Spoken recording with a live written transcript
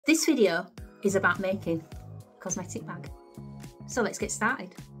This video is about making a cosmetic bag. So let's get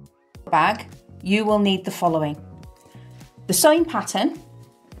started. Bag, you will need the following: the sewing pattern,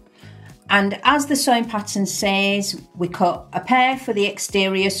 and as the sewing pattern says, we cut a pair for the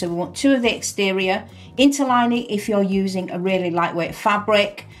exterior, so we want two of the exterior, interlining if you're using a really lightweight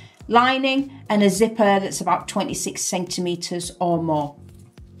fabric, lining, and a zipper that's about 26 centimeters or more.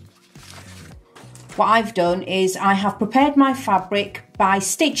 What I've done is I have prepared my fabric by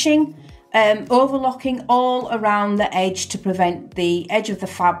stitching, overlocking all around the edge to prevent the edge of the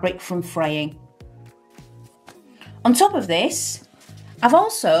fabric from fraying. On top of this, I've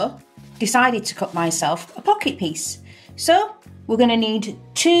also decided to cut myself a pocket piece. So we're going to need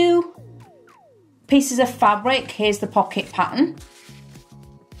two pieces of fabric. Here's the pocket pattern.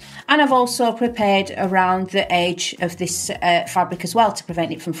 And I've also prepared around the edge of this fabric as well to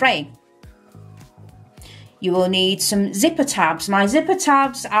prevent it from fraying. You will need some zipper tabs. My zipper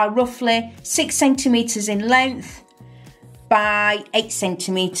tabs are roughly 6 centimeters in length by 8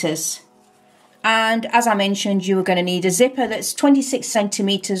 centimeters. And as I mentioned, you are going to need a zipper that's 26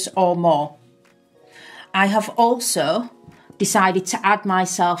 centimeters or more. I have also decided to add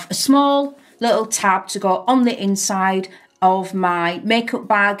myself a small little tab to go on the inside of my makeup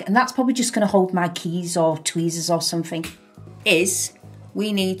bag, and that's probably just going to hold my keys or tweezers or something.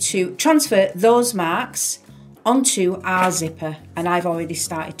 We need to transfer those marks onto our zipper, and I've already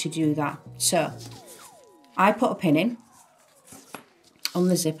started to do that. So I put a pin in on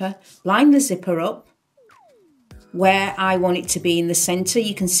the zipper, line the zipper up where I want it to be in the center.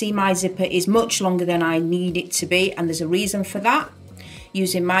 You can see my zipper is much longer than I need it to be, and there's a reason for that.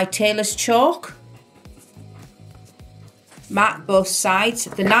 Using my tailor's chalk, mark both sides.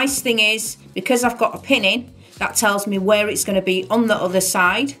 The nice thing is, because I've got a pin in, that tells me where it's going to be on the other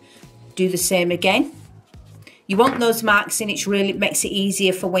side. Do the same again. You want those marks in, it really makes it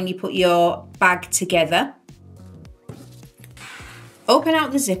easier for when you put your bag together. Open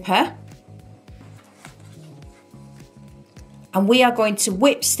out the zipper, and we are going to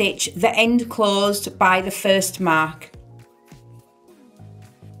whip stitch the end closed by the first mark.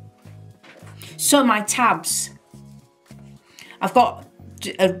 So my tabs, I've got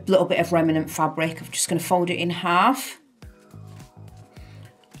a little bit of remnant fabric. I'm just going to fold it in half.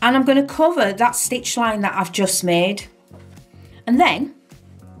 And I'm going to cover that stitch line that I've just made. And then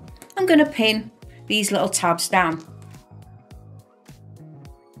I'm going to pin these little tabs down.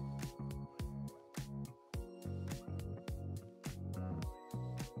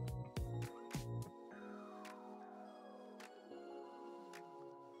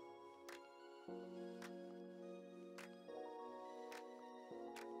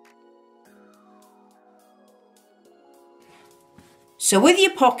 So with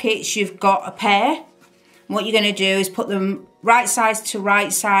your pockets, you've got a pair. What you're going to do is put them right sides to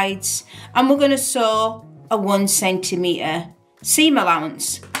right sides, and we're going to sew a 1 centimeter seam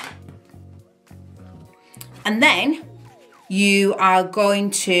allowance. And then you are going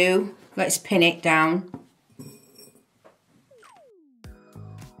to, let's pin it down.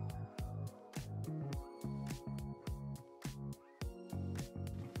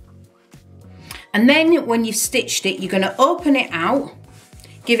 And then when you've stitched it, you're going to open it out,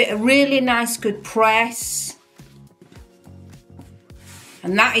 give it a really nice good press.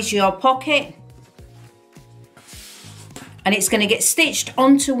 And that is your pocket. And it's going to get stitched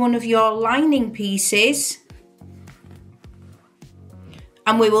onto one of your lining pieces.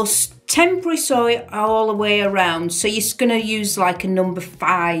 And we will temporary sew it all the way around. So you're going to use like a number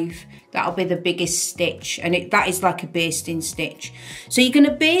 5. That'll be the biggest stitch, and that is like a basting stitch. So you're going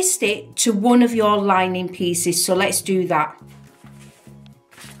to baste it to one of your lining pieces. So let's do that.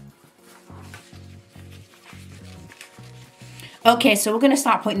 Okay, so we're going to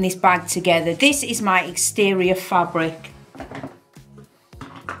start putting this bag together. This is my exterior fabric.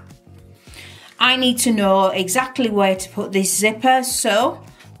 I need to know exactly where to put this zipper. So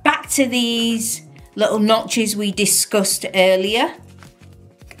back to these little notches we discussed earlier.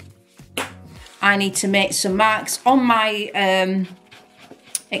 I need to make some marks on my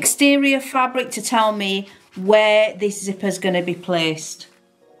exterior fabric to tell me where this zipper is going to be placed.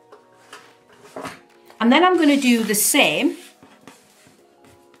 And then I'm going to do the same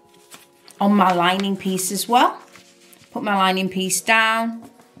on my lining piece as well. Put my lining piece down,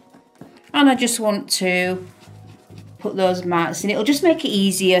 and I just want to put those marks in. It'll just make it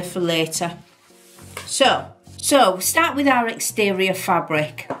easier for later. So start with our exterior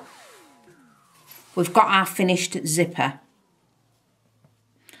fabric. We've got our finished zipper.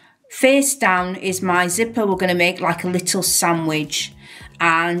 Face down is my zipper. We're going to make like a little sandwich.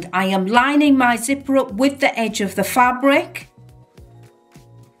 And I am lining my zipper up with the edge of the fabric.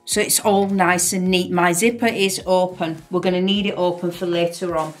 so it's all nice and neat. My zipper is open. We're going to need it open for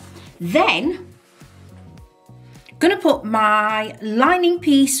later on. Then, I'm going to put my lining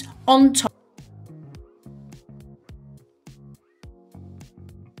piece on top.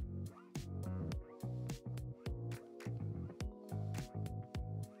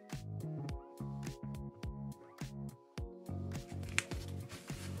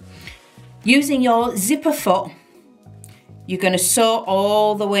 Using your zipper foot, you're going to sew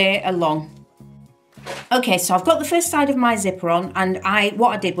all the way along. Okay, so I've got the first side of my zipper on, and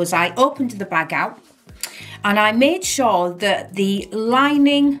what I did was I opened the bag out and I made sure that the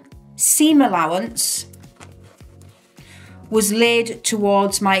lining seam allowance was laid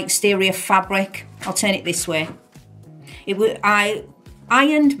towards my exterior fabric. I'll turn it this way. I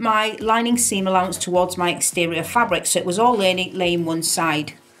ironed my lining seam allowance towards my exterior fabric, so it was all laying one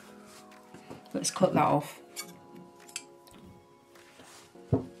side. Let's cut that off.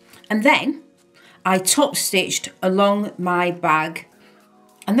 And then I top stitched along my bag.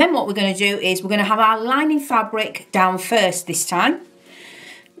 And then what we're going to do is we're going to have our lining fabric down first this time.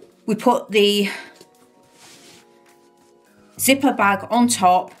 We put the zipper bag on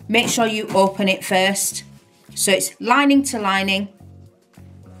top. Make sure you open it first. So it's lining to lining.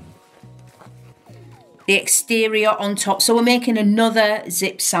 The exterior on top. So we're making another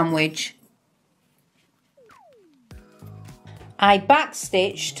zip sandwich. I back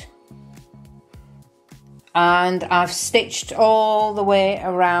stitched and I've stitched all the way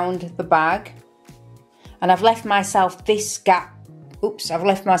around the bag, and I've left myself this gap. Oops, I've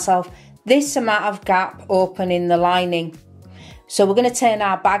left myself this amount of gap open in the lining. So we're going to turn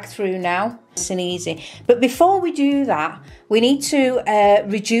our bag through now. Nice and easy. But before we do that, we need to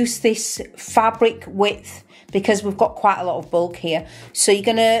reduce this fabric width because we've got quite a lot of bulk here. So you're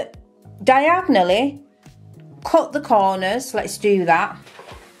going to diagonally cut the corners. Let's do that.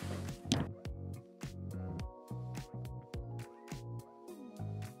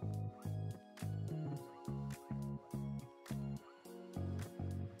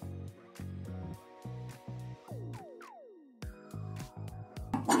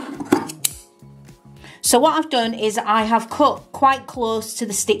 So what I've done is I have cut quite close to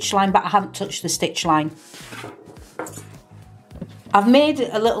the stitch line, but I haven't touched the stitch line. I've made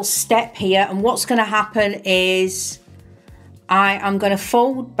a little step here, and what's going to happen is I am going to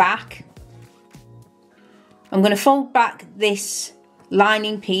fold back. I'm going to fold back this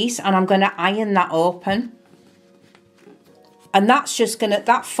lining piece and I'm going to iron that open. And that's just going to,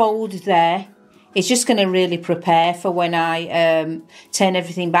 that fold there is just going to really prepare for when I turn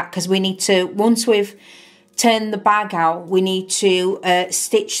everything back, because we need to, once we've turned the bag out, we need to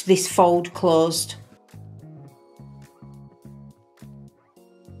stitch this fold closed.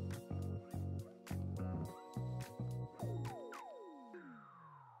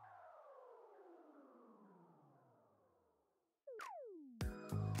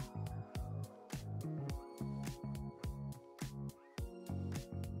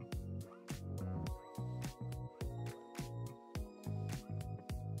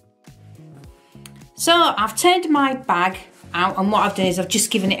 So I've turned my bag out, and what I've done is I've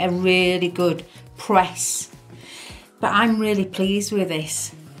just given it a really good press. But I'm really pleased with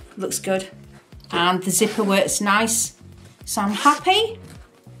this. Looks good. And the zipper works nice. So I'm happy.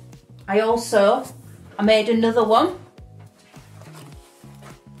 I made another one.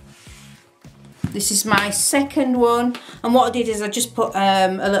 This is my second one. And what I did is I just put a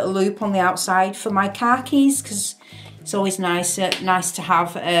little loop on the outside for my car keys, because it's always nice to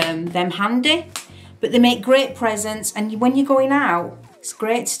have them handy. But they make great presents, and when you're going out, it's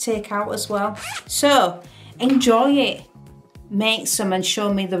great to take out as well. So enjoy it, make some and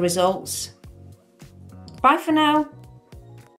show me the results. Bye for now.